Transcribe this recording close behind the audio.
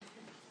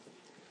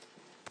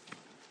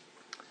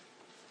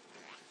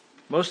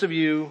Most of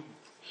you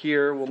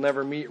here will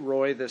never meet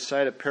Roy this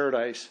side of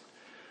paradise,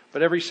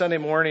 but every Sunday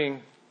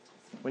morning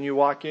when you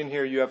walk in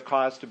here, you have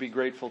cause to be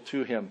grateful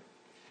to him.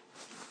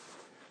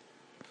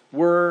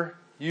 Were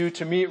you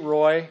to meet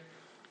Roy,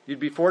 you'd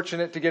be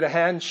fortunate to get a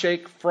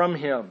handshake from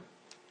him.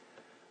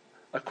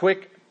 A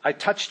quick, "I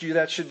touched you,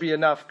 that should be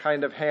enough"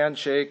 kind of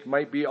handshake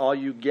might be all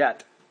you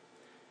get.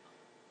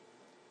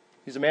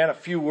 He's a man of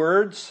few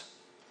words.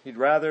 He'd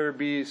rather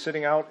be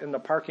sitting out in the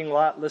parking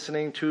lot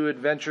listening to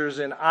Adventures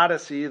in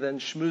Odyssey than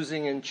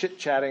schmoozing and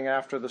chit-chatting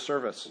after the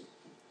service.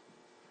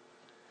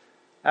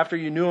 After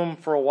you knew him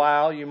for a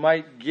while, you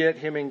might get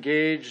him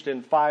engaged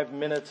in 5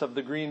 minutes of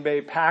the Green Bay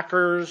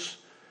Packers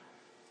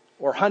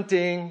or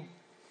hunting,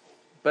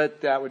 but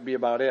that would be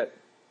about it.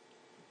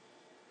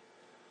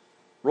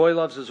 Roy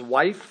loves his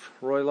wife,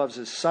 Roy loves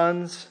his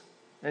sons,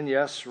 and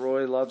yes,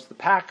 Roy loves the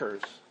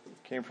Packers.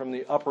 Came from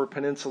the Upper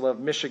Peninsula of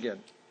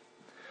Michigan.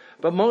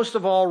 But most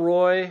of all,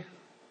 Roy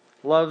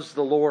loves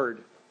the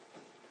Lord.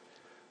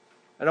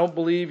 I don't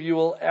believe you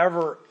will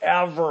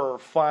ever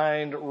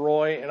find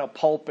Roy in a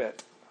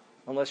pulpit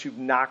unless you've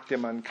knocked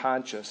him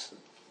unconscious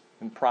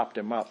and propped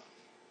him up.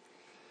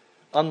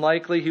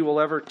 Unlikely he will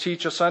ever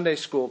teach a Sunday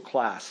school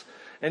class.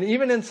 And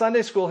even in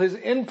Sunday school, his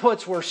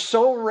inputs were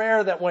so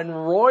rare that when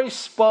Roy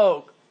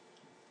spoke,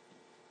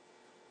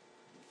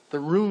 the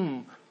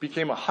room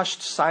became a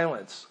hushed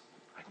silence.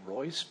 Like,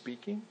 Roy's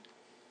speaking?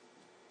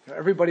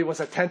 Everybody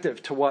was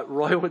attentive to what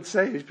Roy would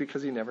say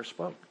because he never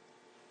spoke.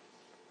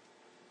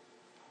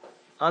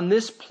 On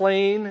this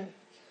plane,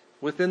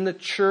 within the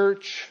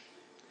church,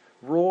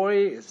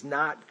 Roy is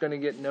not going to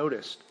get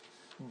noticed.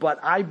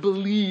 But I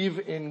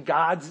believe in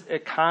God's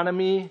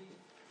economy,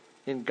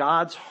 in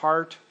God's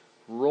heart,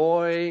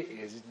 Roy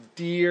is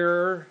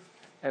dear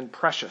and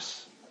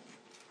precious.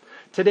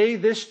 Today,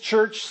 this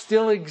church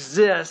still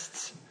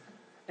exists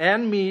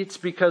and meets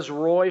because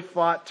Roy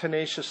fought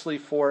tenaciously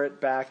for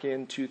it back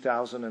in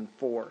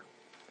 2004.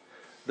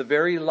 The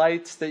very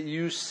lights that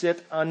you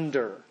sit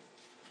under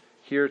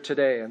here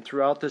today and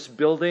throughout this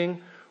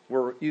building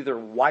were either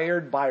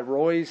wired by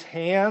Roy's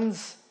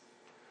hands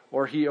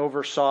or he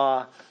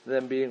oversaw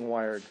them being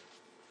wired.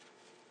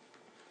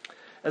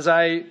 As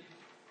I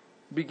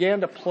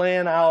began to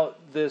plan out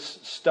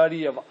this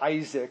study of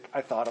Isaac,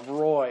 I thought of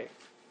Roy.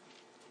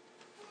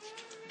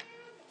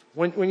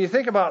 When you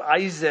think about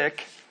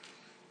Isaac,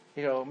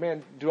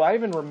 man, do I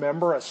even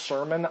remember a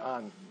sermon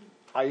on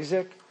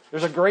Isaac?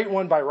 There's a great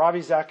one by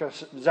Ravi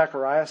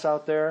Zacharias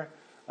out there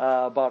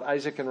about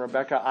Isaac and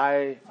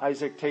Rebekah.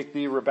 Isaac, take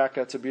thee,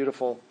 Rebekah. It's a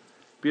beautiful,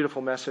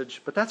 beautiful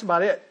message. But that's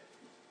about it.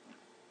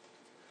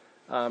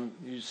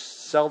 You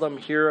seldom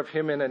hear of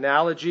him in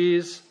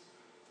analogies.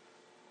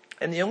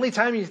 And the only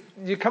time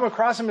you come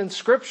across him in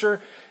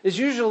Scripture is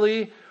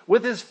usually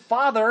with his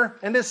father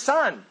and his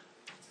son.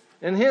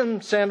 And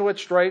him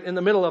sandwiched right in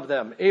the middle of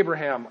them,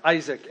 Abraham,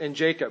 Isaac, and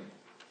Jacob.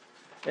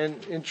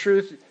 And in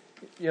truth,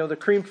 the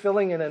cream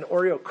filling in an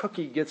Oreo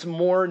cookie gets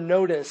more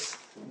notice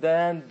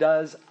than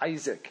does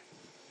Isaac.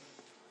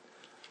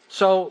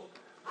 So,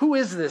 who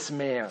is this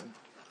man?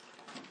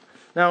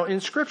 Now, in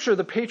Scripture,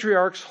 the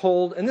patriarchs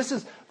hold, and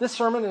this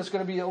sermon is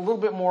going to be a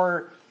little bit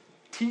more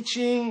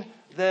teaching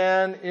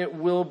than it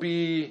will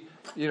be,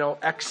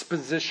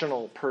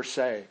 expositional per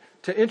se.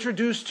 To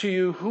introduce to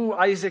you who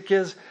Isaac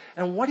is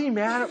and what he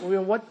matters.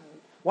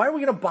 Why are we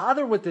going to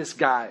bother with this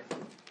guy?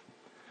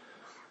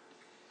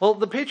 Well,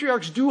 the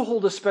patriarchs do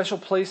hold a special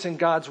place in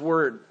God's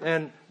Word.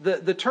 And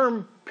the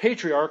term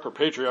patriarch or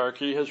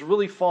patriarchy has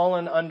really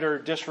fallen under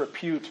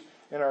disrepute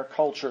in our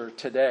culture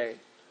today.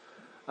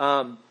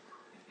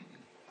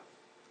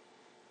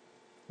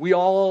 We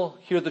all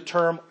hear the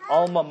term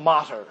alma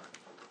mater.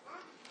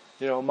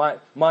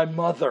 My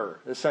mother,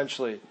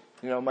 essentially.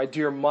 My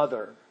dear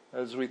mother,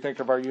 as we think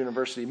of our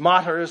university.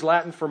 Mater is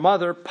Latin for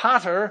mother.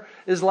 Pater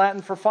is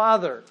Latin for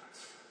father.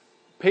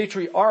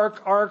 Patriarch,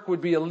 arch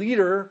would be a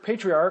leader.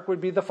 Patriarch would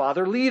be the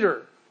father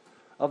leader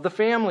of the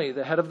family,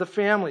 the head of the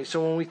family.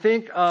 So when we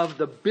think of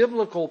the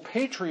biblical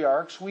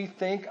patriarchs, we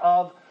think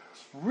of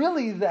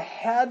really the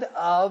head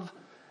of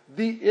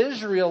the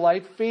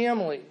Israelite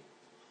family.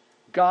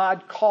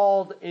 God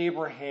called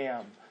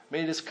Abraham,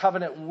 made his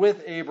covenant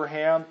with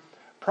Abraham,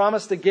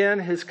 promised again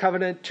his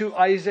covenant to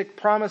Isaac,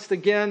 promised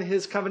again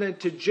his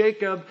covenant to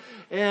Jacob,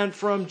 and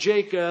from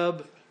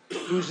Jacob,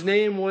 whose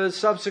name was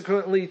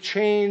subsequently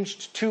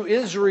changed to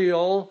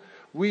Israel,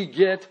 we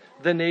get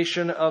the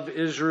nation of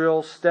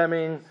Israel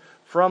stemming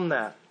from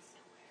that.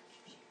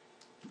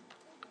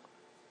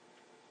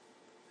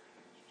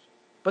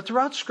 But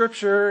throughout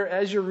Scripture,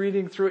 as you're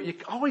reading through it, you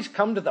always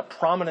come to the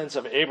prominence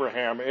of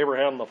Abraham,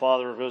 the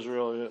father of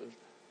Israel.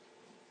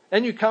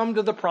 And you come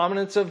to the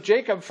prominence of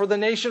Jacob, for the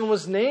nation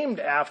was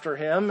named after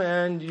him,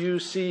 and you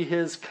see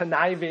his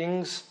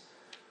connivings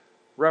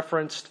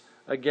referenced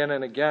again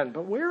and again.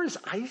 But where is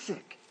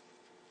Isaac?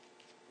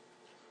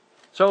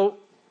 So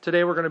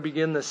today we're going to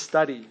begin this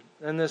study.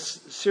 And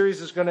this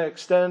series is going to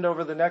extend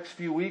over the next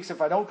few weeks.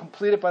 If I don't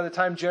complete it by the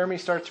time Jeremy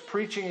starts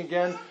preaching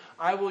again,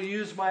 I will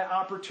use my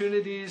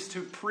opportunities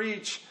to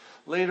preach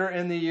later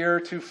in the year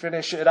to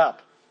finish it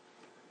up.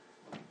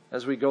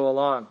 as we go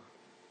along.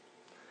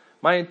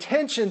 My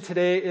intention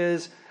today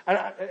is,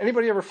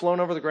 anybody ever flown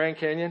over the Grand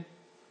Canyon?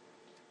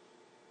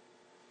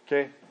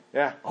 Okay,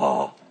 yeah.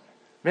 Oh,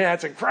 man,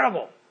 it's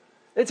incredible.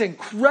 It's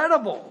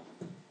incredible.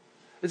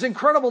 It's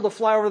incredible to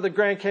fly over the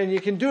Grand Canyon.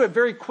 You can do it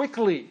very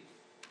quickly.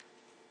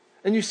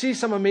 And you see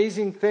some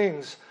amazing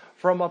things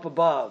from up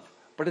above.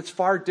 But it's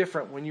far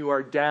different when you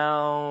are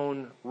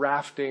down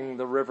rafting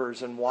the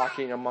rivers and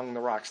walking among the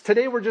rocks.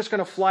 Today we're just going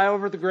to fly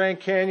over the Grand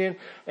Canyon,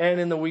 and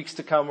in the weeks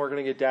to come we're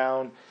going to get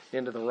down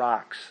into the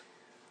rocks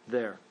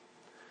there.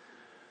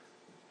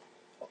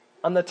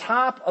 On the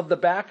top of the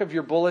back of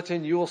your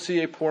bulletin, you will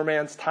see a poor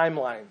man's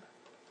timeline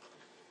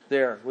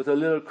there with a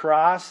little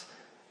cross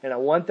and a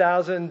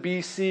 1000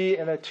 BC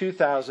and a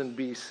 2000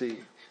 BC.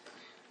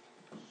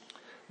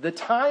 The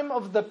time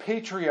of the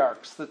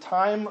patriarchs, the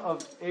time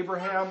of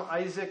Abraham,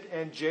 Isaac,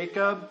 and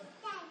Jacob,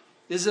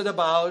 is at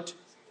about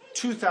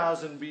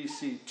 2000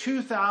 BC,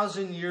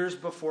 2,000 years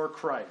before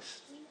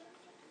Christ.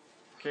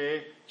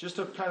 Okay, just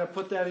to kind of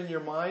put that in your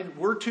mind,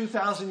 we're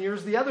 2,000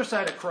 years the other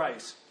side of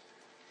Christ.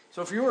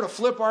 So if you were to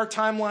flip our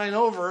timeline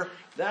over,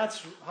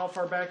 that's how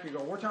far back you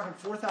go. We're talking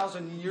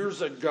 4,000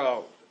 years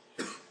ago.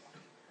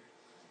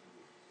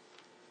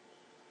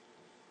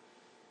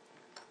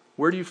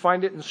 Where do you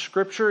find it in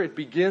Scripture? It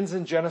begins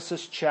in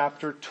Genesis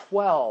chapter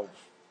 12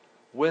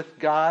 with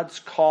God's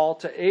call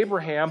to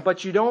Abraham,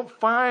 but you don't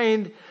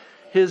find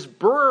his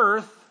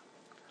birth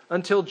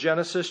until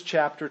Genesis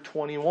chapter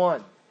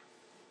 21.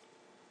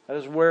 That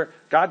is where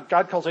God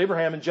calls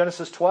Abraham in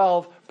Genesis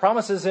 12,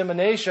 promises him a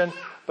nation,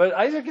 but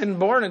Isaac isn't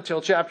born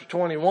until chapter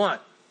 21.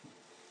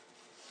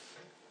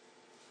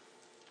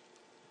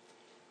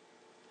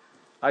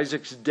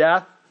 Isaac's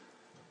death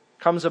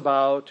comes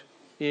about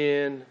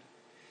in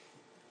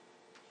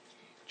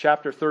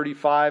chapter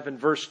 35 and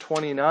verse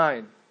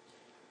 29.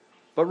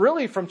 But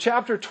really from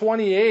chapter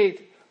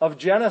 28 of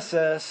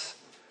Genesis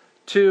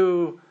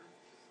to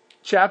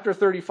chapter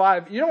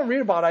 35, you don't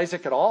read about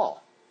Isaac at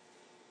all.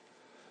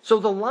 So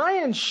the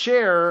lion's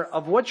share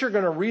of what you're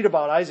going to read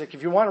about Isaac,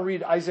 if you want to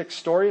read Isaac's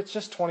story, it's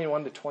just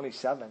 21 to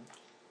 27.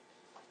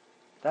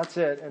 That's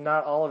it, and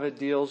not all of it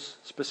deals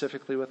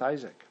specifically with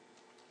Isaac.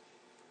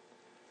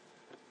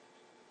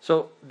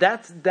 So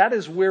that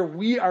is where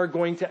we are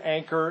going to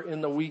anchor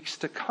in the weeks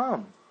to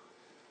come.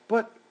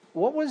 But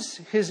what was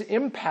his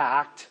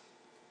impact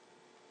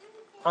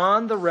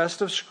on the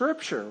rest of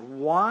Scripture?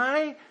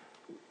 Why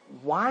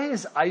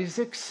is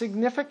Isaac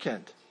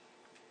significant?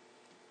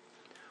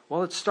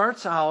 Well, it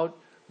starts out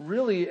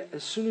really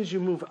as soon as you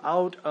move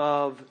out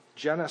of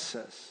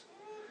Genesis.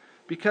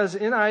 Because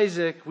in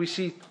Isaac, we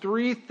see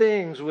three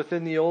things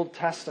within the Old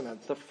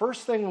Testament. The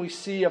first thing we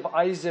see of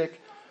Isaac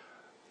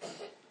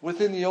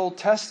within the Old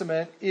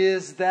Testament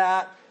is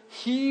that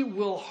he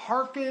will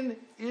hearken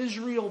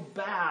Israel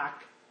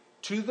back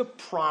to the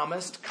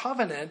promised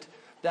covenant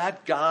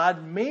that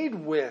God made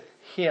with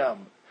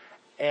him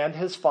and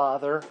his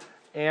father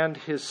and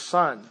his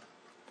son.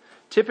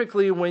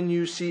 Typically, when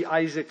you see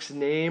Isaac's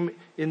name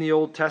in the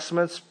Old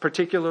Testament,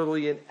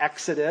 particularly in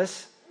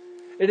Exodus,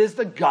 it is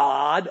the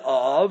God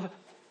of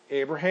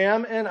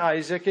Abraham and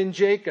Isaac and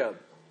Jacob.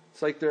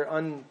 It's like they're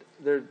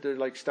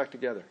like stuck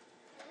together.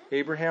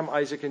 Abraham,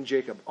 Isaac, and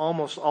Jacob,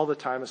 almost all the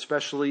time,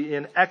 especially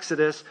in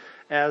Exodus,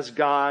 as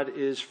God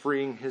is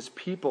freeing his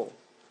people.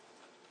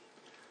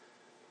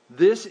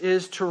 This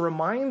is to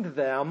remind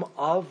them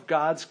of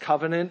God's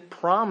covenant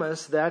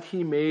promise that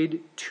he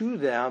made to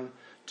them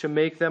to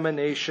make them a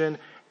nation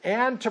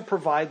and to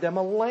provide them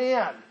a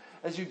land.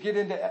 As you get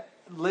into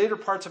later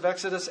parts of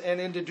Exodus and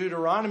into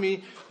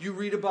Deuteronomy, you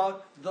read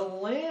about the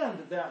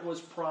land that was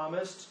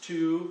promised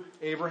to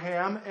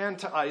Abraham and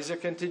to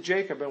Isaac and to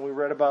Jacob. And we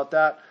read about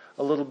that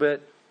a little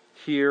bit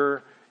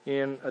here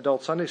in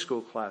Adult Sunday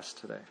School class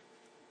today.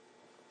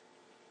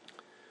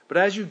 But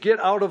as you get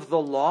out of the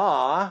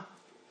law,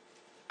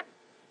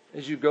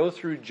 as you go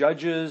through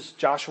Judges,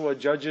 Joshua,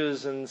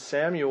 Judges, and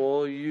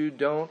Samuel, you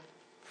don't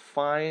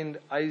find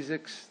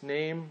Isaac's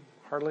name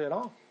hardly at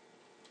all.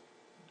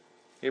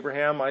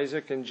 Abraham,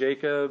 Isaac, and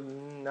Jacob,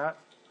 not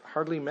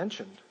hardly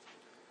mentioned.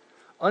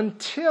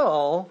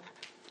 Until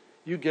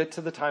you get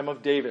to the time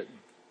of David.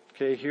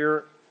 Okay,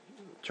 here,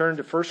 turn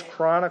to 1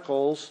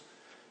 Chronicles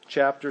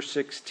chapter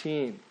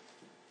 16.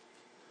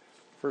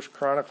 1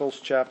 Chronicles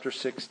chapter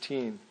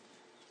 16.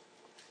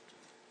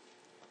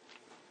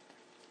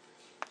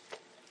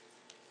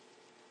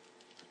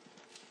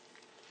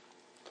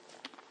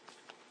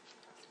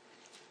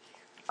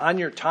 On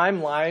your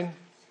timeline,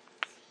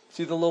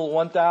 see the little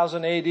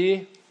 1000 AD?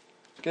 Okay,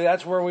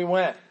 that's where we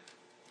went.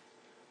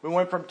 We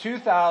went from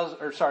 1000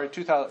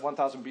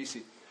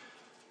 BC.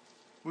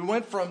 We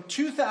went from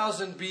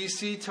 2000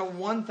 BC to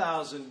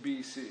 1000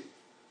 BC.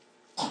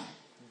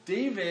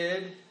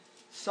 David,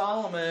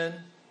 Solomon,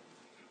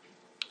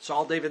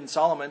 Saul, David, and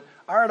Solomon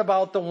are at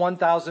about the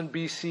 1000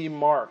 BC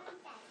mark.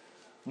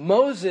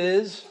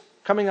 Moses,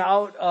 coming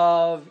out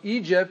of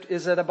Egypt,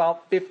 is at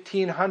about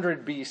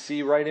 1500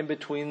 BC, right in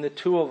between the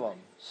two of them.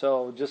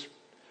 So just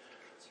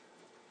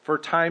for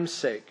time's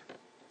sake,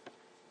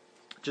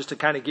 just to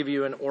kind of give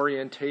you an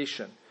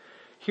orientation.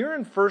 Here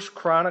in 1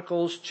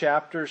 Chronicles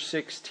chapter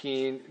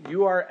 16,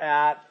 you are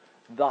at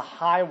the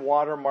high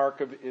water mark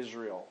of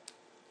Israel,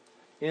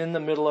 in the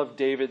middle of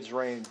David's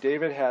reign.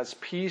 David has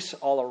peace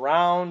all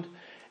around,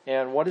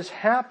 and what is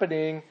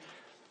happening,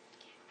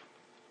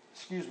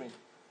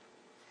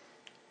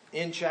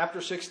 in chapter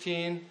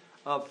 16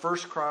 of 1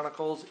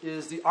 Chronicles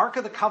is the Ark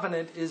of the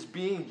Covenant is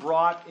being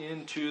brought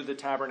into the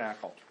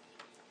tabernacle.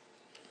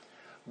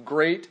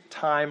 Great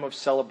time of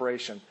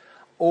celebration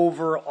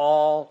over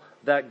all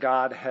that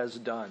God has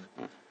done.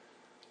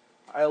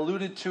 I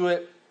alluded to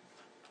it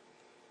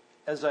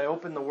as I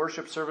opened the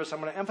worship service. I'm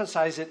going to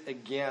emphasize it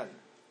again.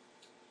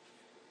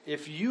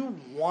 If you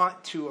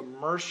want to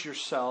immerse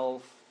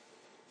yourself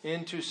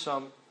into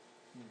some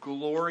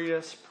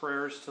glorious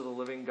prayers to the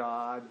living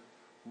God,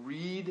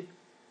 read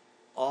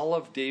all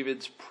of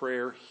David's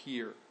prayer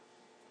here.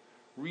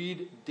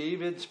 Read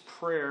David's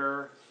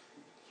prayer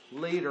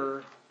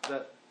later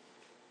that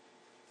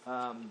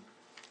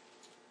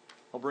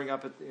I'll bring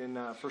up in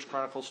 1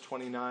 Chronicles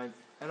 29.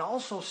 And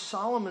also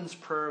Solomon's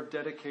prayer of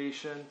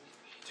dedication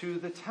to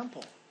the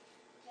temple.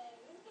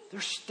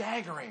 They're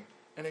staggering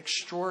and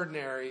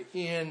extraordinary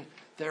in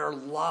their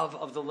love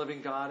of the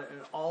living God and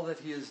all that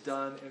He has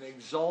done, and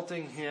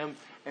exalting Him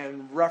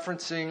and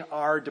referencing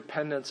our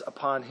dependence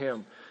upon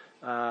Him.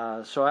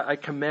 So I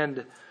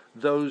commend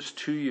those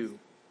to you.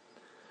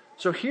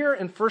 So here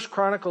in 1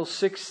 Chronicles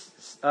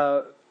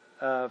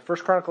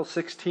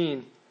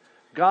 16,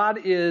 God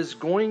is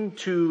going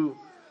to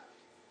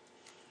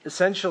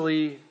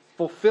essentially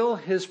fulfill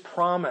His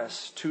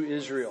promise to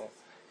Israel.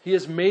 He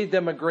has made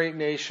them a great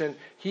nation.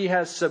 He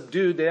has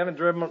subdued, they haven't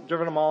driven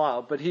them all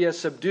out, but He has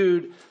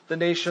subdued the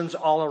nations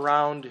all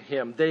around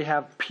Him. They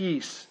have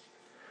peace.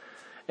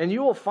 And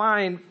you will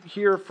find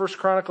here 1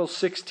 Chronicles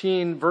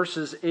 16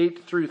 verses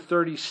 8 through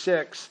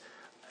 36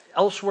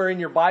 elsewhere in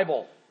your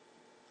Bible.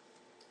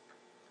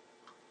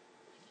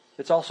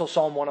 It's also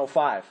Psalm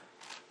 105.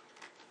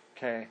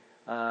 Okay.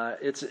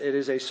 It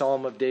is a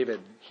Psalm of David.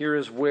 Here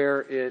is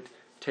where it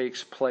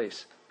takes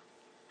place.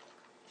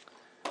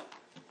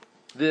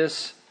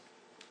 This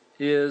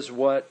is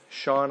what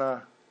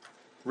Shauna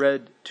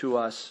read to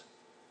us.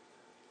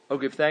 Oh,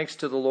 give thanks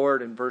to the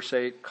Lord in verse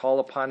 8. Call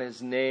upon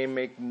His name,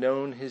 make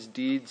known His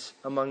deeds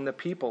among the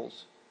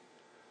peoples.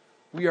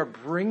 We are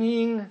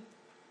bringing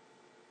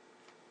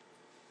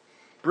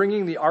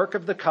the Ark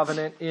of the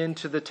Covenant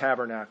into the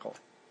tabernacle.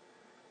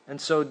 And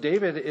so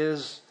David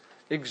is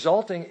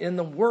exalting in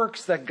the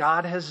works that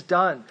God has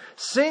done.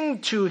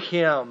 Sing to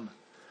Him.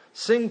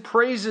 Sing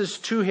praises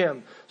to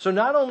Him. So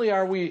not only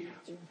are we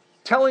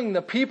telling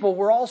the people,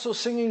 we're also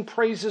singing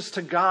praises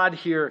to God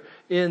here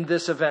in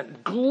this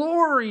event.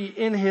 Glory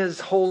in His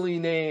holy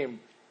name.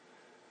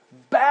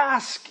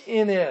 Bask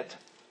in it.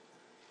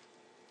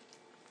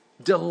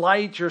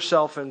 Delight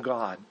yourself in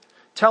God.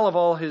 Tell of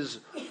all His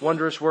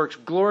wondrous works.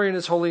 Glory in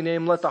His holy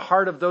name. Let the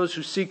heart of those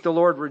who seek the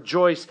Lord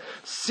rejoice.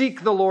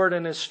 Seek the Lord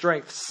in His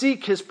strength.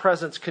 Seek His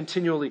presence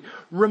continually.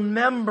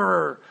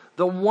 Remember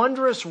the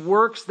wondrous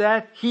works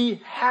that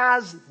He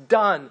has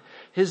done.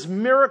 His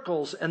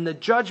miracles and the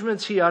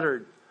judgments He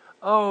uttered.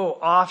 O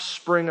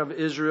offspring of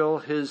Israel,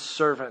 His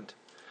servant.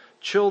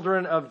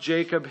 Children of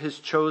Jacob, His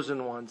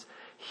chosen ones.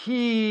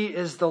 He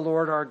is the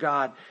Lord our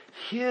God.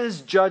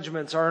 His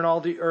judgments are in all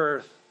the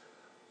earth.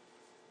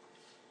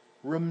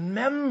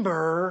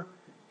 Remember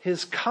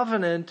His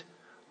covenant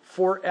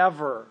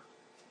forever.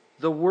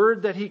 The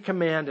word that He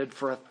commanded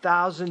for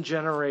 1,000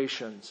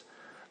 generations.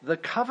 The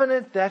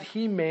covenant that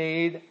He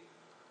made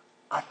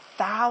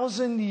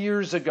 1,000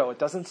 years ago. It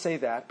doesn't say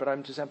that, but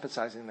I'm just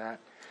emphasizing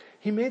that.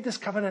 He made this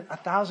covenant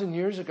 1,000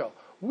 years ago.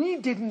 We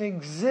didn't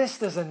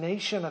exist as a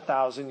nation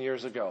 1,000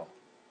 years ago.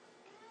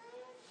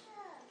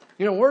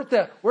 You know, we're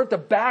at the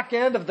back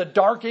end of the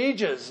Dark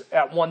Ages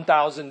at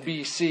 1000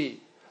 BC.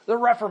 The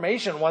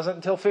Reformation wasn't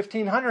until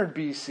 1500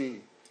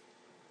 BC.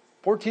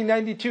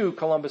 1492,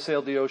 Columbus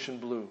sailed the ocean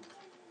blue.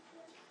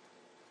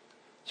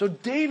 So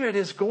David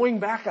is going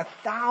back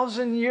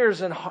 1,000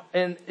 years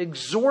and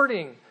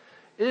exhorting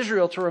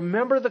Israel to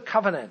remember the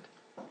covenant.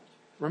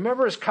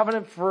 Remember His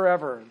covenant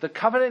forever. The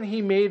covenant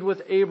He made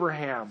with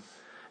Abraham.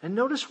 And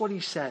notice what he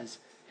says.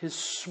 His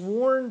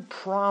sworn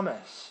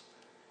promise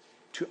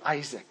to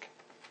Isaac.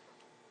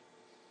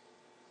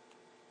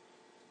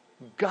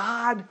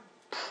 God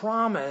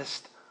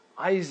promised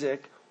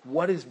Isaac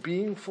what is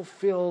being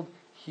fulfilled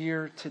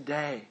here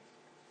today.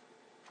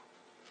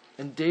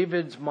 And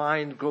David's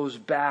mind goes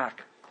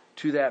back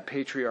to that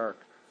patriarch.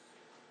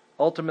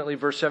 Ultimately,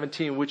 verse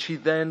 17, which He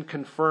then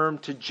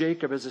confirmed to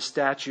Jacob as a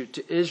statute,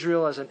 to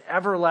Israel as an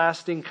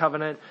everlasting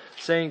covenant,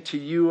 saying, to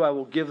you I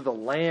will give the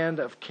land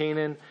of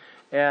Canaan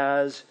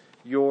as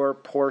your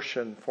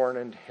portion for an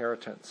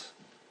inheritance.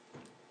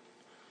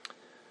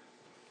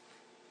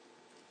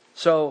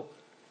 So,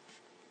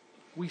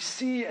 we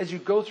see as you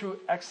go through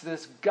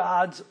Exodus,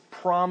 God's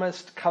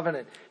promised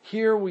covenant.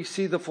 Here we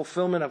see the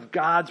fulfillment of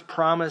God's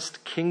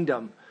promised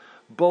kingdom.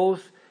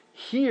 Both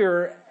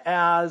here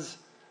as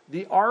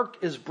the ark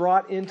is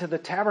brought into the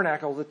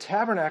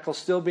tabernacle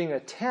still being a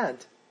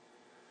tent,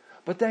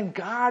 but then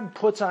God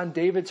puts on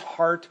David's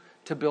heart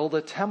to build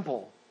a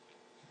temple.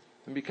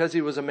 And because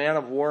he was a man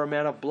of war, a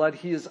man of blood,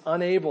 he is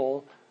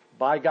unable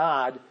by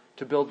God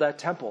to build that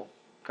temple.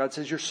 God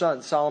says, your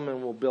son,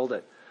 Solomon, will build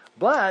it.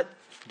 But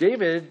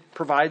David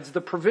provides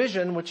the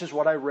provision, which is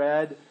what I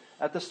read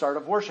at the start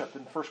of worship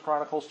in 1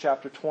 Chronicles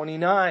chapter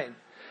 29.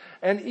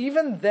 And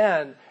even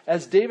then,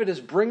 as David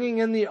is bringing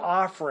in the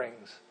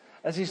offerings,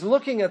 as he's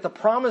looking at the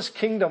promised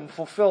kingdom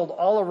fulfilled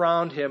all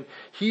around him,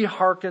 he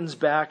hearkens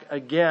back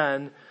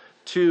again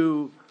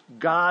to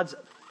God's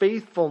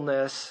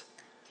faithfulness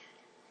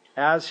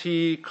as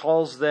he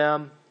calls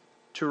them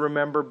to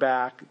remember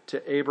back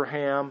to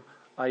Abraham,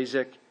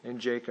 Isaac, and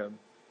Jacob.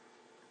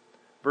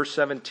 Verse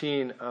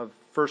 17 of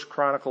 1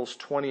 Chronicles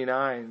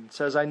 29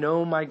 says, I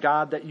know, my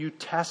God, that you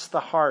test the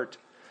heart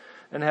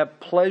and have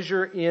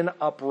pleasure in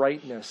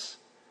uprightness.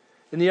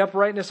 In the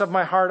uprightness of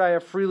my heart I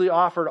have freely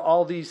offered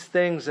all these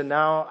things, and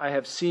now I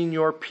have seen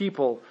your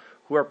people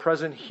who are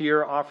present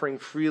here offering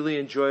freely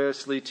and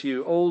joyously to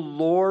you. O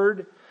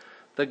Lord,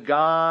 the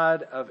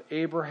God of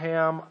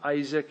Abraham,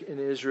 Isaac, and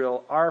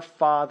Israel, our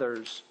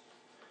fathers,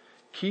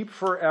 keep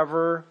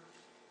forever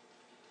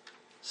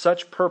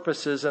such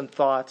purposes and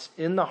thoughts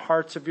in the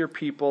hearts of your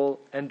people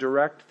and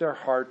direct their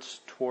hearts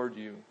toward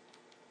you.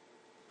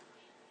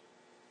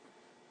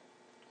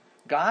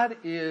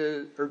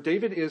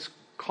 David is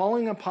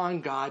calling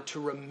upon God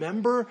to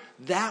remember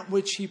that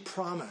which he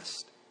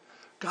promised.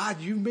 God,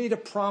 you made a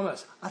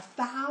promise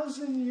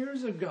 1,000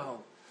 years ago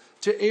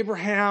to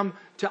Abraham,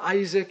 to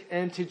Isaac,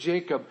 and to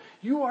Jacob.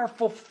 You are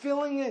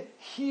fulfilling it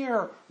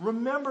here.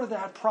 Remember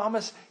that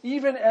promise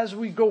even as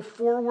we go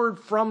forward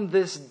from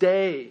this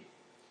day,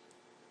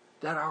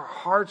 that our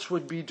hearts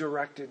would be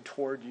directed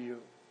toward you,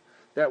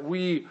 that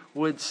we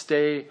would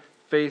stay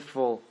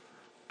faithful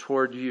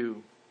toward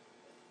you.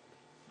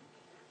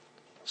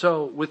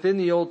 So within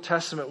the Old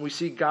Testament, we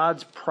see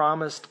God's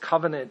promised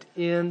covenant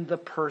in the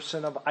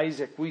person of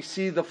Isaac. We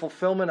see the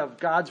fulfillment of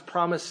God's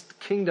promised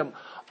kingdom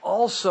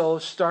also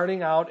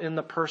starting out in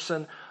the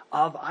person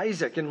of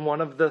Isaac, in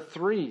one of the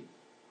three.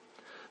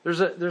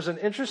 There's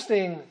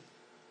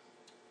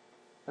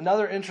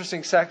another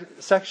interesting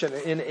section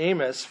in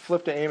Amos.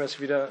 Flip to Amos.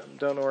 If you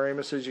don't know where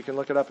Amos is, you can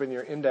look it up in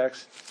your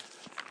index.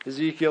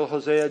 Ezekiel,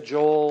 Hosea,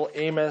 Joel,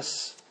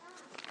 Amos,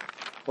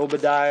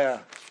 Obadiah.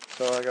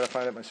 So I got to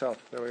find it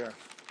myself. There we are.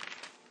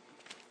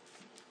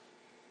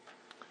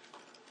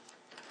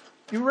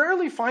 You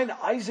rarely find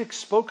Isaac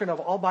spoken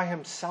of all by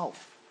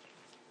himself.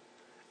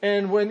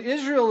 And when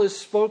Israel is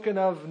spoken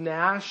of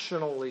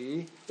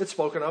nationally, it's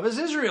spoken of as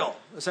Israel,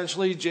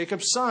 essentially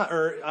Jacob's son,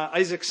 or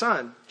Isaac's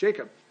son,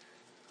 Jacob,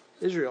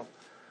 Israel.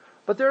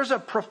 But there's a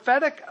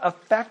prophetic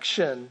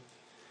affection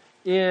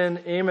in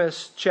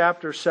Amos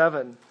chapter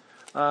 7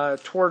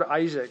 toward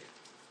Isaac.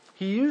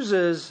 He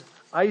uses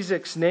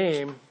Isaac's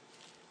name.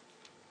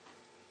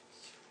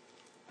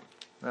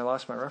 I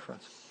lost my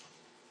reference.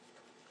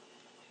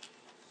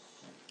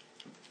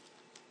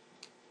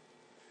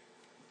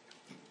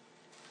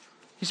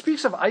 He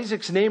speaks of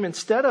Isaac's name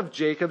instead of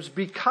Jacob's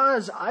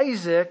because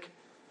Isaac,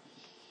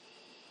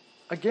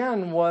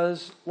 again,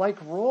 was like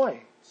Roy.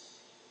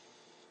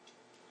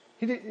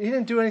 He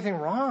didn't do anything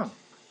wrong.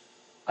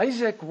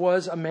 Isaac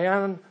was a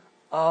man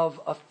of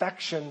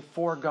affection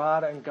for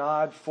God and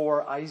God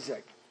for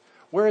Isaac.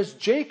 Whereas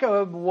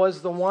Jacob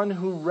was the one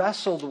who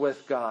wrestled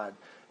with God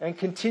and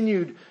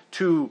continued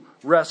to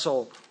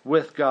wrestle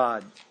with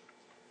God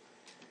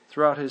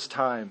throughout his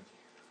time.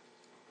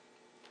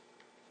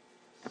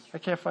 I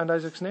can't find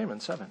Isaac's name in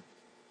 7.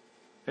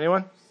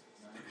 Anyone?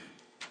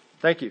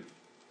 Thank you.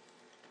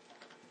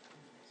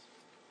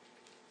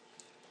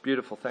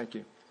 Beautiful, thank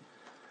you.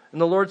 And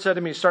the Lord said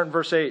to me, start in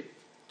verse 8,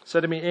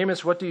 said to me,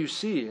 Amos, what do you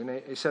see?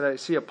 And he said, I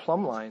see a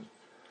plumb line.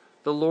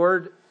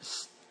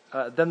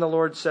 Then the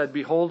Lord said,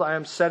 behold, I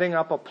am setting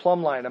up a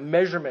plumb line, a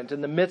measurement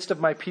in the midst of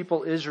my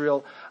people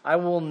Israel. I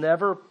will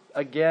never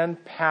again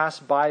pass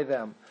by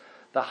them.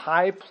 The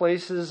high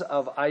places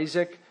of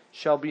Isaac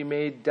shall be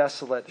made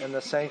desolate, and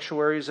the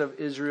sanctuaries of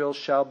Israel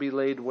shall be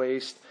laid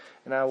waste,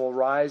 and I will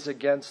rise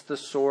against the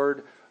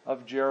sword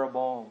of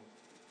Jeroboam.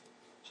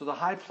 So the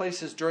high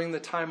places during the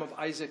time of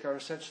Isaac are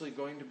essentially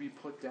going to be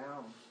put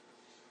down.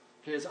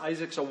 Because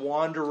Isaac's a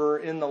wanderer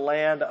in the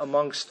land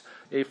amongst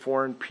a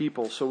foreign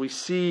people. So we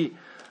see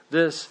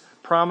this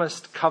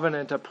promised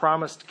covenant, a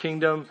promised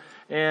kingdom,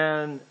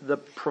 and the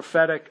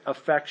prophetic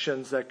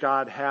affections that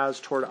God has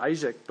toward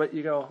Isaac. But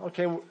you go,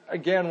 okay,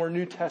 again, we're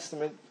New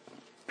Testament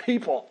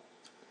people.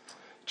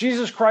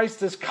 Jesus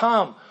Christ has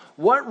come.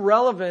 What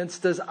relevance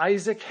does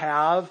Isaac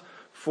have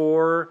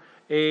for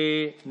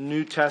a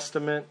New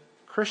Testament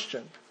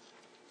Christian?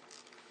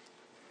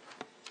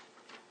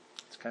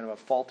 It's kind of a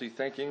faulty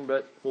thinking,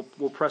 but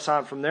we'll press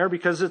on from there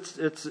because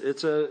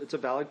it's a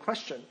valid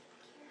question.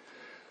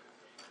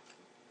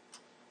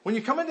 When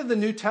you come into the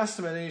New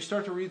Testament and you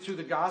start to read through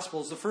the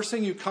Gospels, the first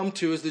thing you come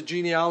to is the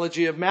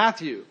genealogy of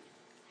Matthew.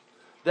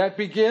 That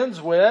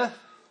begins with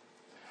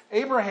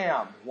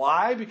Abraham.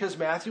 Why? Because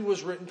Matthew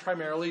was written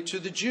primarily to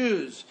the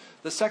Jews.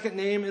 The second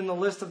name in the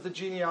list of the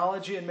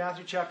genealogy in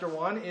Matthew chapter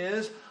 1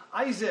 is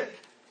Isaac.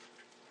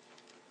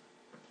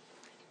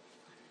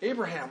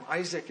 Abraham,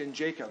 Isaac, and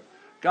Jacob.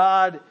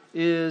 God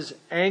is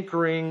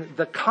anchoring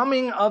the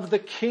coming of the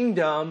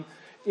kingdom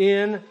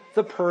in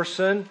the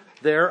person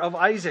there of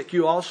Isaac.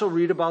 You also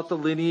read about the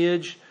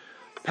lineage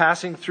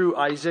passing through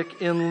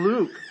Isaac in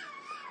Luke.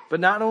 But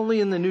not only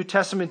in the New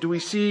Testament do we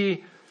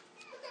see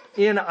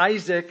in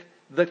Isaac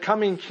the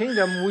coming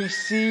kingdom, we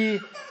see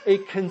a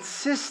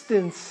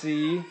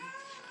consistency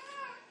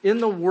in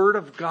the Word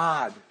of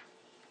God,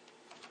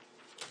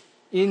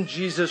 in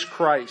Jesus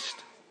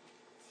Christ.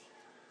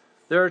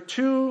 There are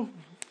two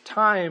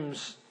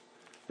times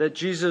that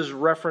Jesus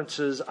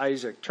references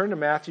Isaac. Turn to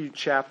Matthew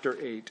chapter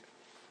 8.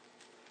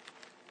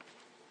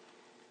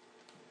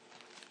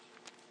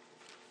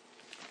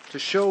 To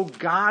show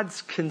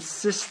God's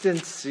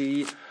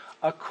consistency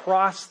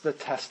across the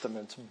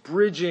Testaments,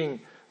 bridging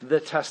the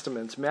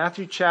Testaments.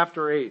 Matthew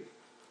chapter 8.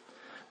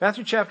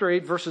 Matthew chapter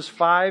 8, verses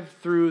 5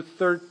 through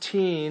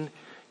 13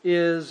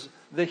 is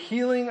the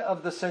healing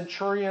of the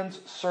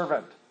centurion's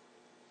servant.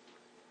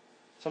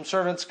 Some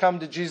servants come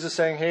to Jesus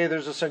saying, hey,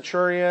 there's a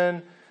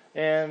centurion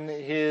and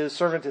his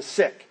servant is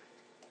sick.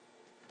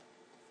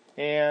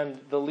 And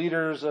the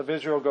leaders of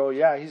Israel go,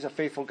 yeah, he's a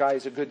faithful guy,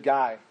 he's a good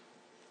guy.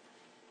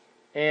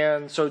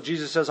 And so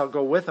Jesus says, I'll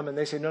go with him. And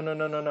they say,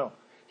 no.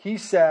 He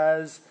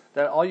says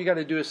that all you got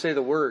to do is say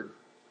the word,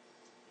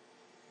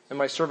 and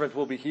my servant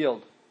will be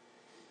healed.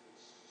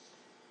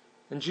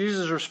 And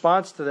Jesus'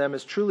 response to them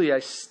is, truly,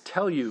 I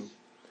tell you,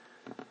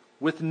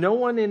 with no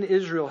one in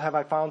Israel have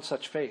I found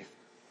such faith.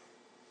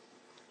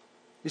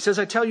 He says,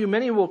 I tell you,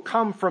 many will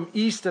come from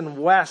east and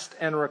west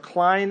and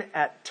recline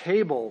at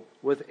table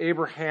with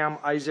Abraham,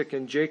 Isaac,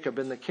 and Jacob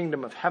in the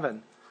kingdom of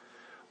heaven,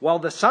 while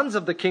the sons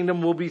of the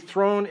kingdom will be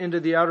thrown into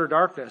the outer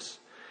darkness.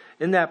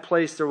 In that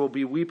place there will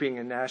be weeping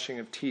and gnashing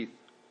of teeth.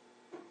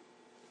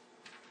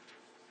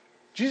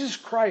 Jesus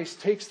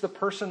Christ takes the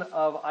person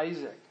of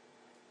Isaac,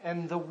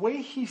 and the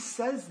way he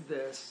says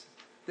this,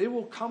 they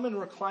will come and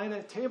recline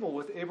at table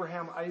with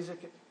Abraham,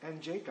 Isaac,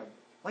 and Jacob.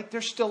 Like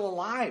they're still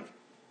alive.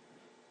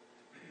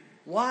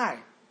 Why?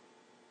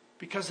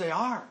 Because they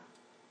are.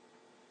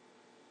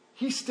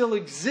 He still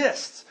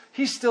exists.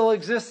 He still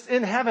exists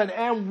in heaven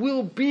and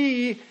will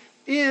be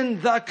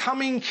in the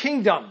coming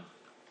kingdom.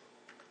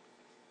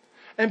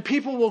 And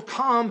people will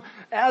come,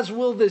 as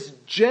will this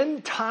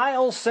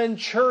Gentile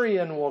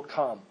centurion will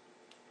come.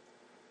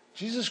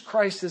 Jesus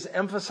Christ is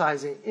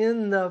emphasizing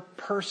in the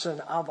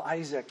person of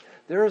Isaac,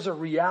 there is a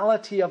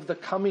reality of the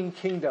coming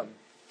kingdom.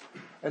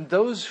 And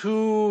those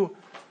who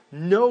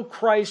know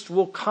Christ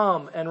will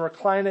come and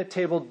recline at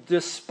table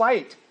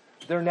despite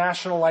their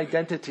national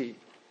identity.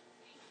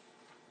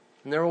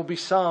 And there will be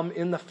some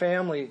in the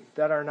family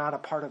that are not a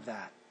part of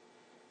that.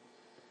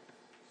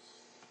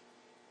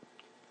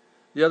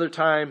 The other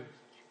time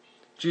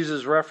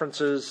Jesus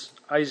references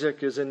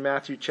Isaac is in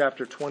Matthew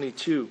chapter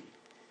 22.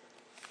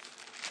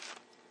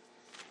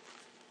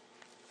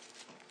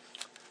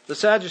 The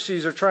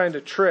Sadducees are trying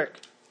to trick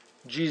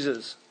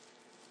Jesus.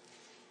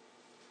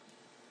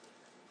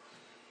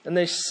 And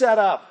they set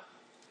up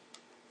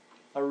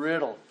a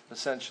riddle,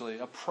 essentially,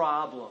 a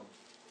problem.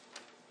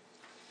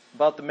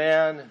 About the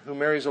man who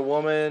marries a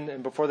woman,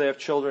 and before they have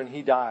children,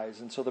 he dies.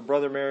 And so the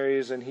brother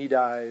marries, and he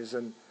dies,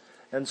 and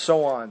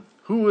so on.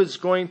 Who is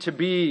going to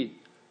be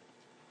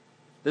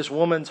this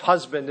woman's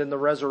husband in the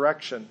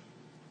resurrection?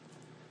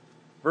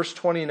 Verse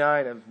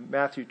 29 of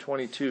Matthew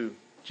 22.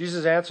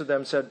 Jesus answered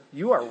them and said,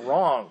 you are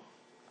wrong,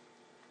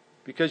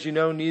 because you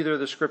know neither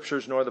the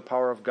Scriptures nor the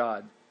power of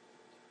God.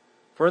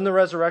 For in the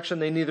resurrection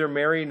they neither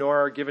marry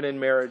nor are given in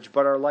marriage,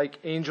 but are like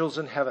angels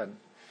in heaven.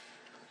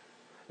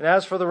 And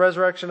as for the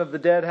resurrection of the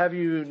dead, have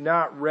you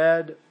not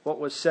read what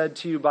was said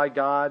to you by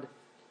God?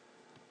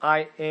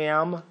 I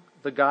am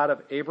the God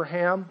of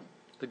Abraham,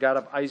 the God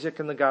of Isaac,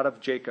 and the God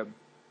of Jacob.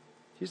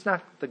 He is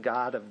not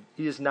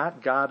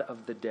God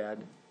of the dead,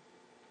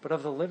 but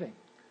of the living.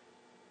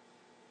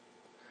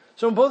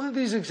 So in both of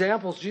these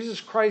examples,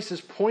 Jesus Christ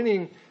is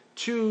pointing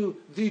to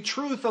the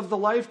truth of the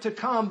life to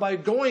come by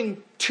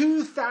going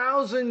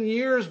 2,000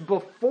 years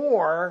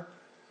before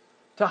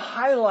to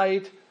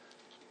highlight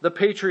the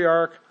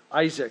patriarch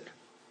Isaac.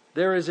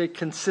 There is a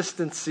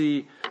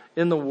consistency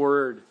in the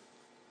Word.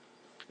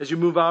 As you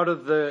move out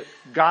of the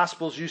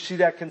Gospels, you see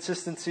that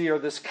consistency or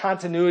this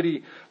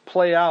continuity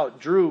play out.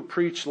 Drew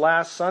preached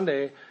last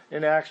Sunday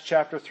in Acts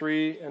chapter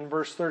 3 and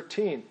verse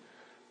 13.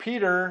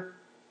 Peter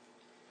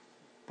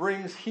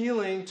brings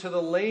healing to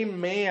the lame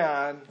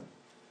man,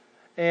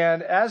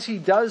 and as he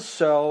does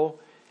so,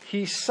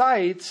 he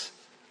cites,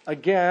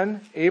 again,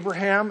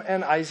 Abraham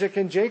and Isaac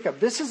and Jacob.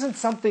 This isn't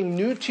something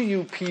new to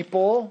you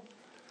people,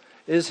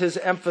 is his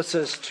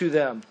emphasis to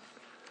them.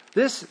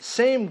 This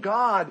same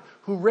God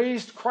who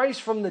raised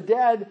Christ from the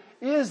dead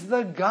is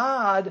the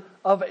God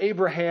of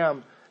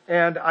Abraham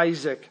and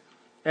Isaac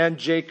and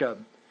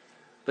Jacob.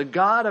 The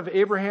God of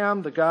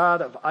Abraham, the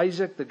God of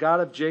Isaac, the God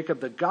of Jacob,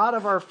 the God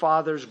of our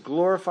fathers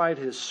glorified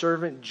his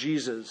servant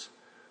Jesus,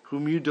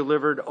 whom you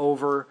delivered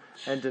over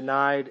and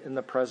denied in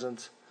the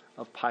presence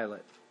of Pilate.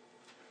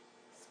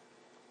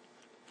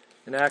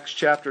 In Acts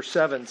chapter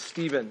 7,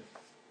 Stephen,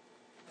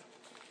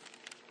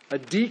 a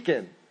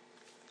deacon,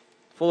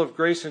 full of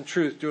grace and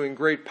truth, doing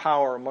great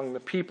power among the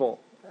people.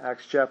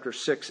 Acts chapter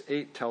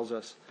 6:8 tells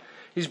us.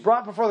 He's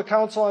brought before the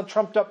council on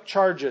trumped-up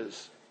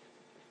charges.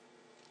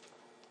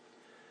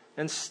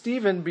 And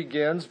Stephen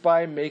begins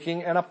by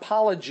making an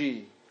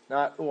apology.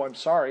 Not, oh, I'm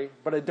sorry,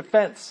 but a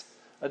defense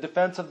of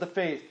the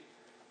faith.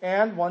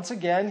 And once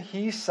again,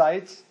 he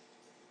cites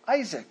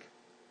Isaac.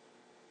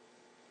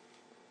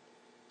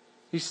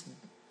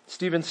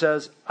 Stephen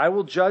says, I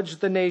will judge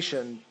the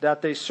nation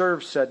that they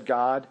serve, said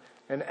God,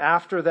 and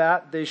after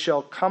that they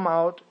shall come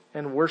out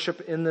and worship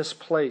in this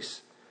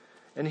place.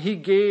 And he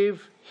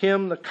gave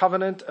him the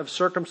covenant of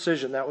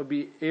circumcision. That would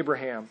be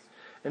Abraham.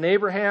 And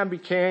Abraham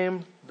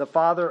became the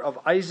father of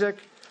Isaac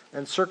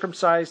and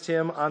circumcised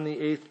him on the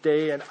 8th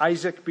day. And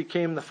Isaac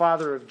became the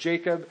father of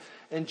Jacob,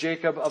 and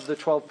Jacob of the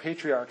 12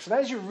 patriarchs. And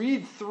as you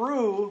read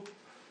through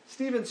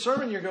Stephen's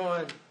sermon, you're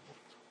going,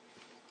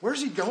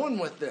 where's he going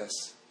with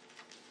this?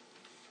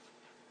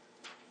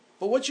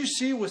 But what you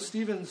see with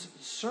Stephen's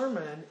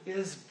sermon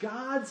is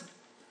God's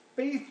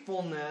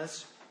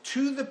faithfulness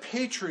to the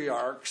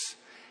patriarchs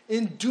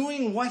in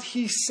doing what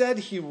he said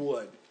he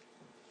would.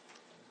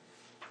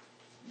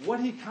 What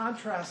he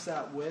contrasts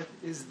that with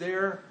is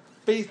their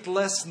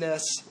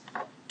faithlessness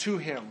to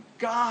him.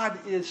 God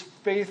is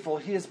faithful.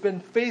 He has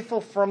been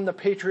faithful from the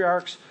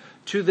patriarchs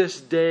to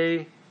this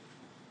day.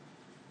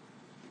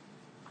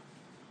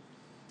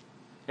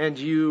 And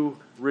you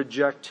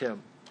reject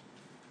him.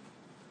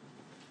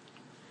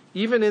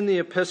 Even in the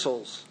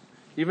epistles,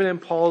 even in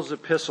Paul's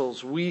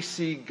epistles, we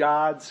see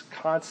God's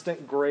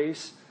constant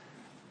grace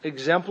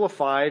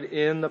exemplified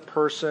in the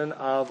person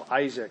of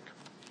Isaac.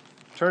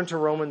 Turn to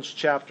Romans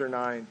chapter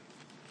 9.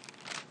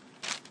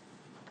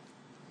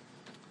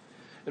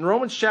 In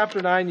Romans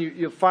chapter 9,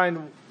 you'll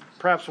find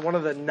perhaps one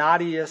of the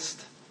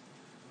naughtiest,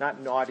 not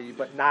naughty,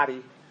 but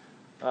naughty,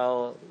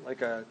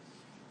 like a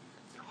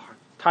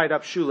tied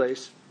up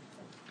shoelace,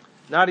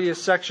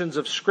 naughtiest sections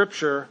of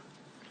Scripture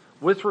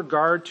with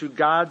regard to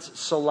God's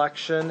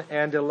selection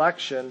and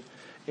election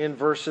in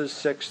verses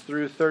 6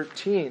 through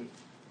 13.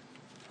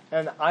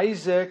 And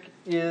Isaac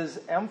is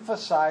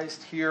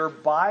emphasized here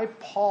by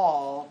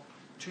Paul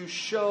to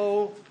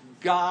show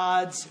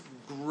God's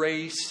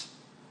grace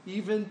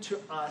even to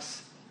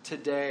us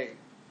today.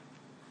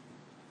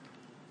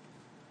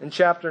 In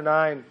chapter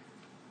 9,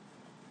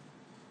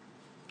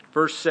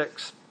 verse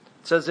 6,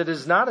 it says, "It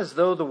is not as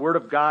though the word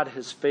of God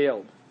has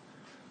failed.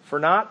 For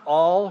not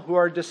all who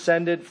are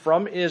descended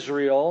from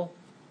Israel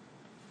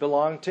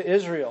belong to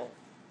Israel.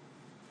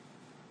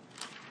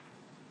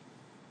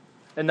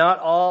 And not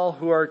all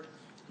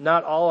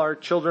are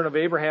children of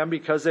Abraham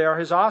because they are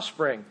his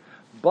offspring.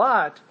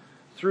 But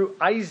through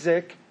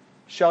Isaac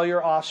shall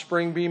your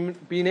offspring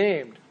be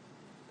named."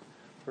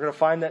 We're going to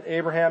find that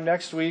Abraham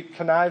next week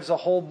connives a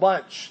whole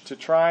bunch to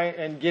try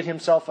and get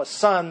himself a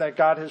son that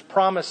God has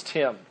promised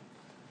him.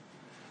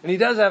 And he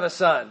does have a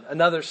son,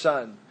 another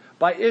son,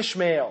 by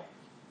Ishmael,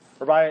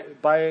 or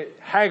by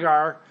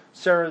Hagar,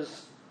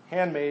 Sarah's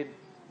handmaid.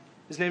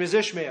 His name is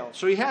Ishmael.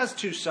 So he has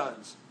two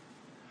sons.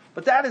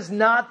 But that is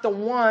not the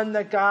one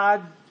that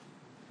God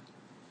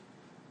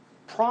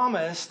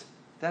promised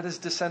that his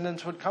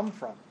descendants would come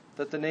from,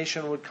 that the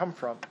nation would come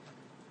from.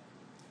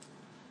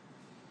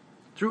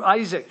 Through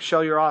Isaac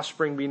shall your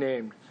offspring be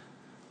named.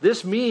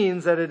 This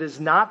means that it is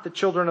not the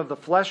children of the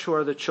flesh who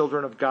are the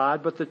children of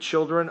God, but the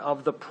children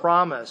of the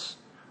promise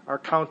are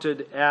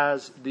counted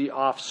as the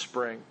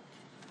offspring.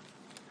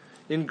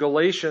 In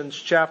Galatians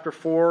chapter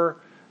 4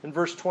 and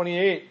verse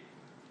 28,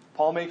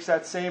 Paul makes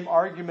that same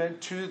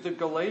argument to the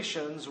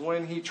Galatians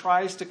when he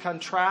tries to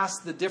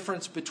contrast the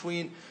difference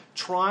between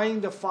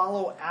trying to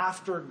follow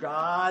after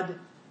God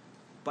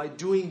by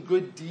doing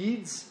good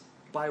deeds,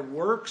 by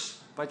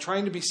works, by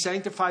trying to be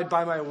sanctified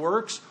by my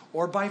works,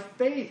 or by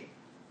faith.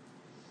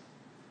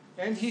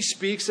 And he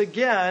speaks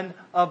again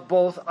of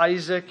both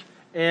Isaac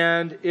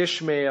and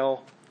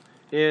Ishmael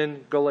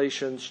in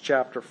Galatians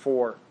chapter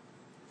 4.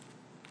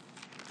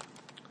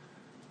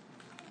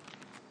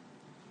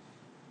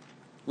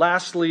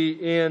 Lastly,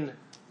 in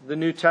the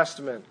New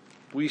Testament,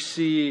 we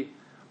see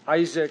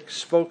Isaac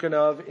spoken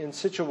of in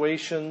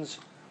situations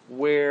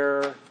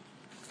where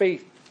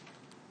faith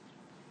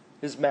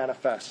is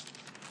manifest.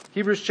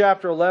 Hebrews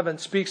chapter 11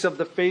 speaks of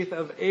the faith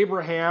of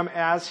Abraham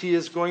as he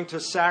is going to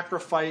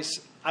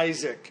sacrifice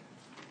Isaac.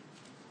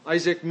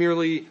 Isaac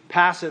merely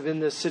passive in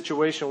this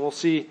situation. We'll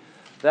see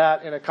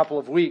that in a couple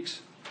of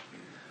weeks.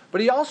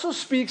 But he also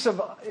speaks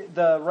of,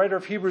 the writer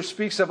of Hebrews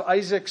speaks of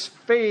Isaac's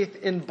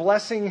faith in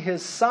blessing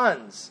his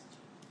sons.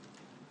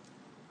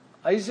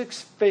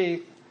 Isaac's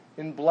faith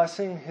in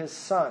blessing his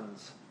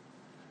sons.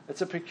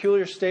 It's a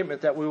peculiar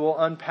statement that we will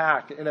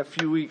unpack in a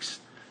few weeks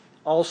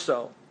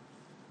also.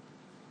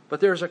 But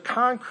there's a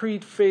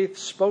concrete faith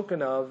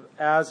spoken of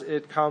as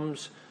it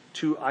comes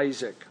to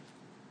Isaac.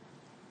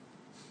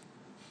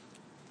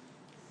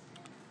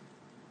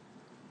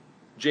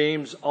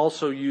 James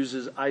also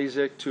uses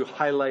Isaac to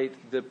highlight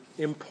the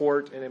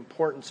import and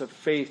importance of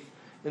faith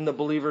in the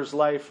believer's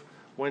life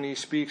when he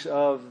speaks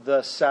of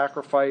the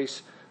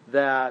sacrifice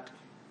that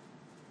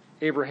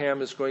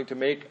Abraham is going to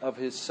make of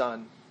his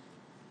son.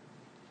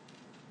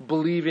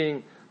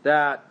 believing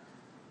that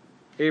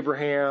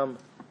Abraham,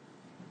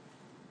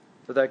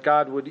 or that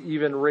God would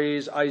even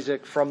raise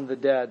Isaac from the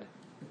dead.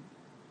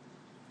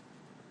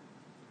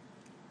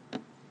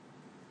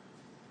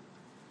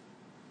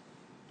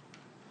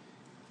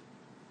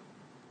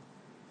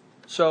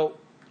 So,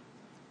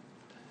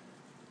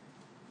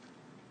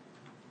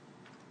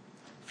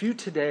 few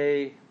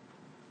today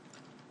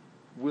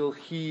will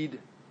heed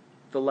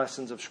the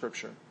lessons of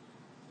Scripture.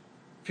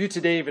 Few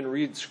today even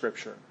read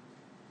Scripture.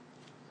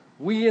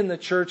 We in the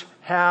church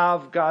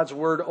have God's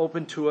Word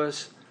open to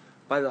us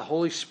by the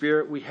Holy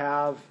Spirit. We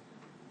have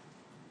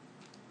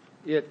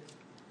it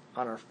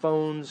on our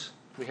phones.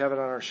 We have it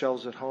on our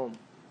shelves at home.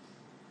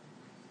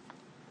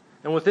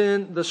 And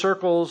within the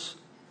circles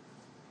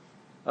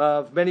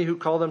of many who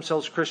call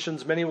themselves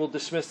Christians, many will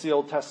dismiss the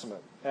Old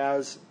Testament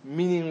as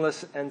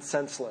meaningless and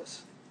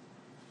senseless.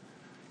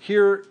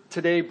 Here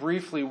today,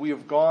 briefly, we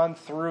have gone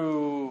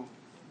through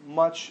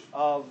much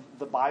of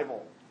the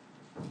Bible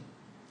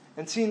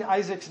and seen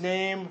Isaac's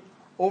name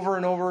over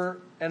and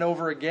over and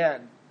over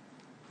again.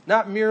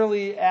 Not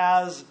merely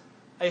as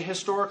a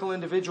historical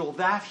individual,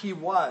 that he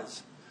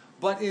was,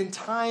 but in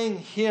tying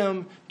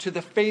him to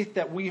the faith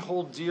that we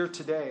hold dear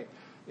today,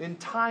 in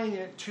tying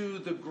it to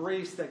the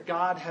grace that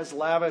God has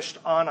lavished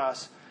on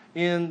us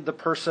in the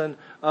person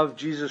of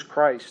Jesus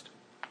Christ.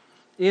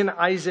 In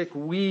Isaac,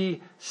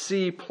 we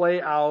see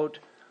play out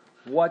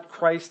what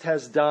Christ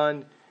has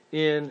done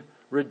in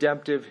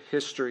redemptive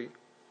history.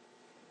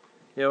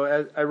 You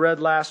know, I read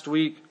last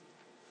week,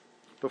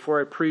 before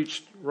I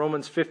preached,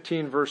 Romans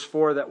 15, verse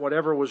 4, that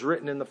whatever was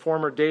written in the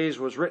former days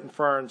was written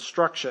for our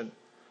instruction.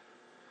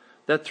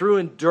 That through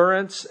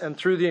endurance and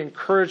through the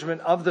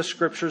encouragement of the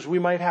Scriptures, we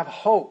might have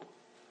hope.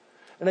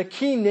 And a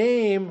key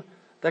name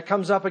that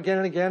comes up again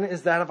and again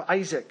is that of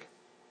Isaac.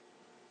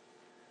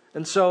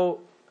 And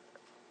so,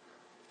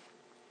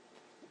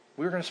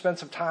 we're going to spend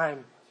some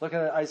time looking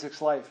at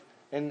Isaac's life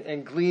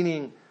and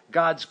gleaning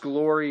God's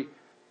glory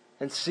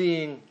and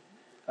seeing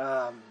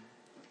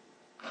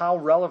how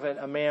relevant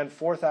a man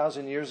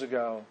 4,000 years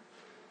ago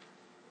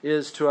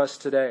is to us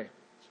today.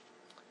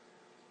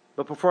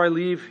 But before I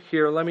leave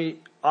here, let me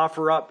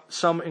offer up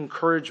some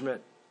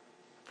encouragement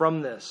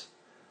from this.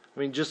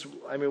 What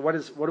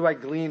do I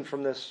glean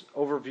from this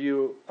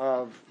overview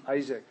of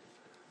Isaac?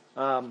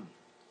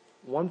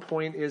 One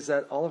point is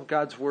that all of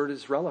God's Word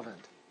is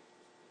relevant.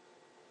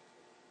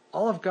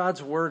 All of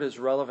God's Word is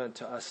relevant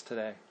to us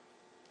today.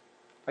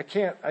 I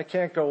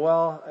can't go,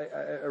 well,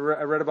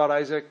 I read about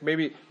Isaac.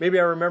 Maybe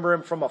I remember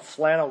him from a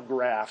flannel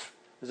graph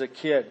as a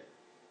kid.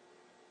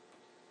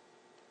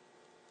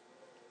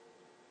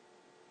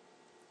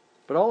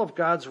 But all of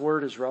God's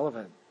Word is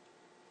relevant.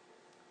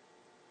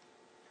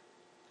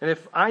 And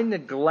if I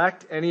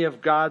neglect any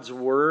of God's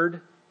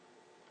Word,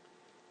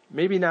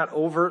 maybe not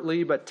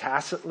overtly, but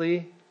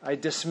tacitly, I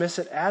dismiss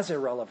it as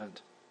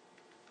irrelevant.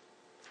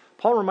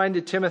 Paul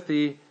reminded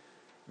Timothy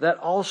that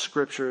all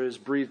Scripture is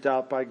breathed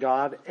out by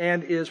God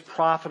and is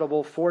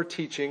profitable for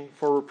teaching,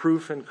 for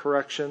reproof and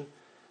correction,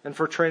 and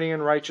for training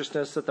in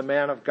righteousness, that the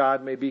man of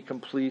God may be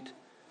complete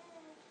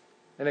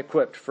and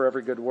equipped for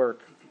every good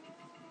work.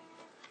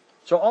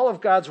 So all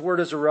of God's Word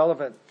is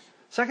irrelevant.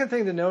 Second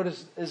thing to note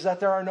is that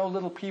there are no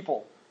little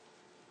people.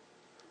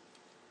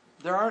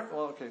 There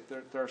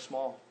are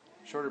small,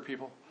 shorter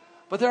people.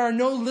 But there are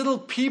no little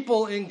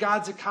people in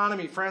God's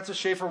economy. Francis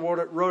Schaeffer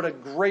wrote a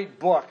great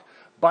book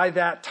by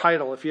that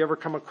title. If you ever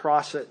come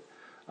across it,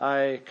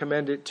 I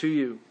commend it to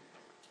you.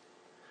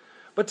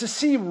 But to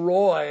see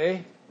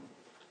Roy,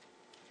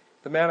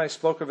 the man I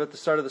spoke of at the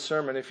start of the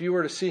sermon, if you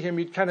were to see him,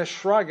 you'd kind of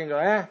shrug and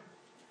go,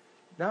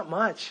 not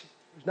much.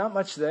 There's not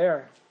much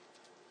there.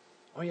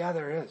 Oh yeah,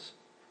 there is.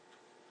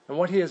 And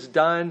what he has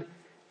done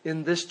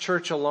in this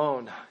church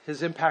alone,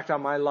 his impact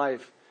on my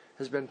life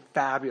has been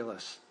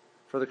fabulous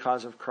for the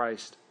cause of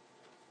Christ.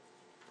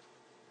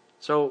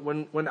 So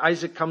when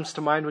Isaac comes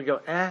to mind, we go,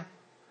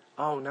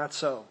 oh, not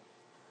so.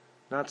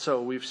 Not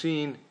so. We've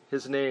seen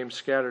his name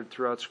scattered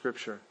throughout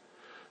Scripture.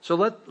 So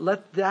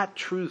let that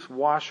truth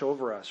wash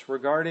over us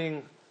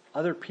regarding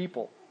other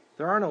people.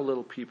 There are no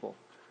little people.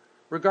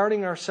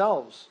 Regarding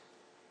ourselves,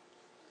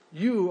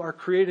 you are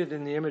created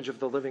in the image of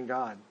the living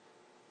God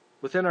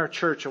within our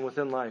church and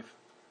within life.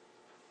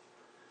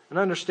 And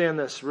understand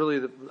this,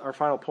 really, our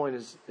final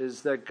point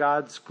is that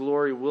God's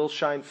glory will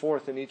shine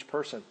forth in each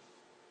person.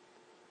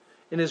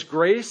 In His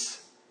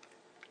grace,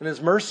 in His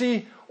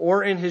mercy,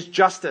 or in His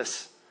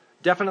justice.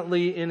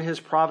 Definitely in His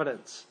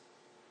providence.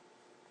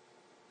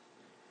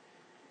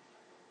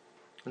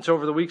 And so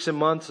over the weeks and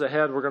months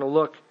ahead, we're going to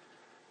look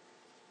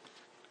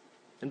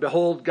and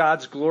behold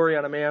God's glory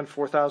on a man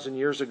 4,000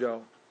 years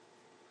ago.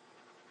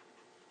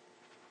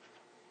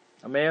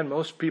 A man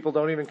most people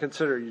don't even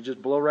consider. You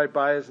just blow right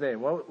by his name.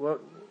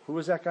 Who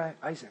was that guy?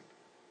 Isaac.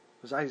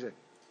 It was Isaac.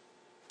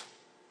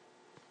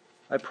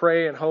 I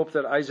pray and hope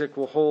that Isaac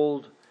will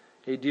hold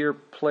a dear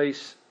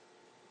place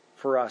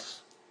for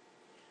us.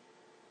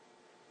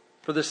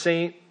 For the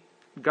saint,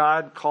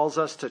 God calls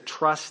us to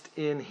trust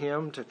in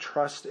Him, to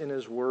trust in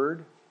His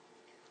Word.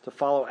 to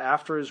follow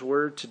after His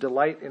word, to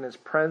delight in His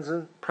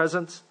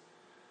presence,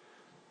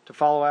 to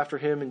follow after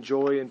Him in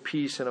joy and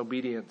peace and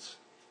obedience.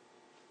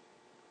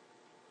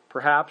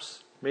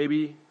 Perhaps,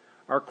 maybe,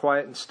 our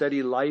quiet and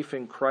steady life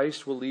in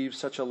Christ will leave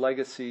such a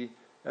legacy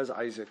as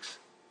Isaac's.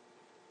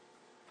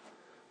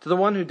 To the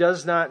one who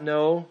does not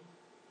know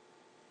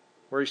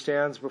where he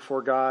stands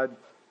before God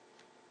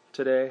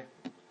today,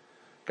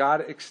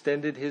 God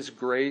extended His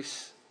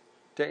grace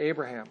to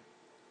Abraham,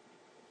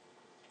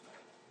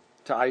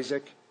 to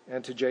Isaac,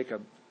 and to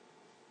Jacob.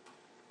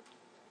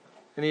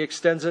 And He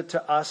extends it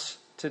to us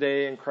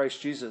today in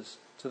Christ Jesus,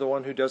 to the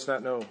one who does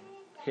not know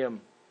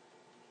Him.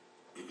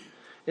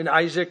 In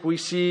Isaac, we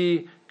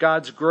see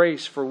God's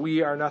grace, for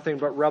we are nothing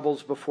but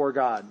rebels before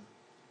God.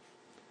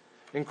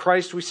 In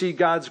Christ, we see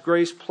God's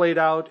grace played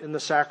out in the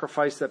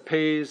sacrifice that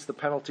pays the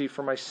penalty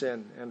for my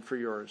sin and for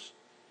yours.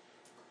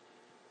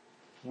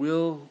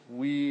 Will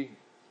we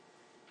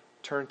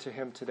turn to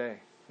Him today?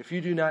 If you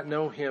do not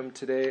know Him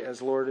today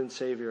as Lord and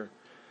Savior,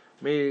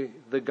 may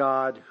the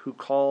God who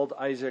called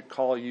Isaac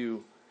call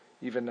you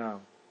even now.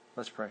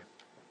 Let's pray.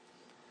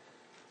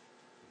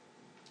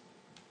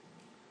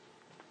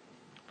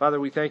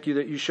 Father, we thank You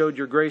that You showed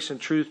Your grace and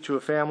truth to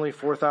a family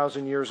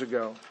 4,000 years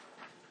ago.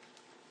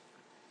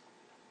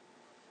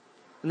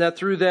 And that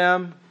through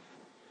them,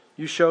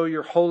 You show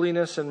Your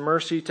holiness and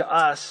mercy to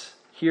us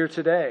here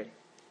today.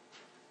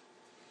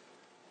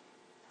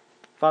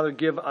 Father,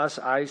 give us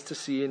eyes to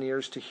see and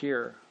ears to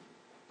hear.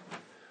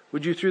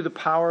 Would You, through the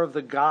power of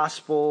the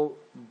gospel,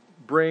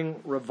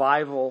 bring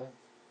revival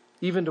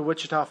even to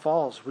Wichita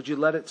Falls? Would You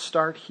let it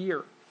start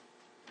here?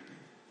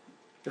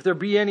 If there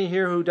be any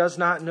here who does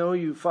not know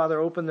You, Father,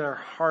 open their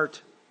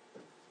heart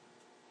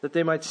that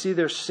they might see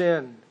their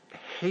sin,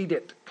 hate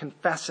it,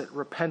 confess it,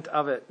 repent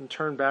of it, and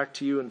turn back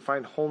to You and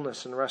find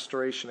wholeness and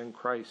restoration in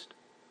Christ.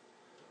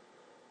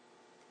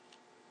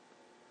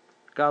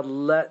 God,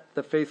 let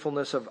the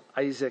faithfulness of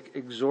Isaac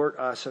exhort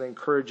us and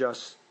encourage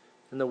us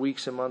in the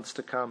weeks and months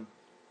to come.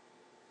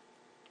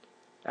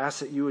 Ask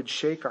that You would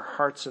shake our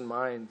hearts and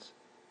minds.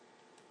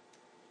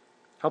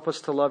 Help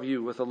us to love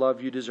You with the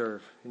love You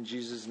deserve. In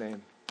Jesus'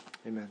 name,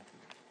 amen.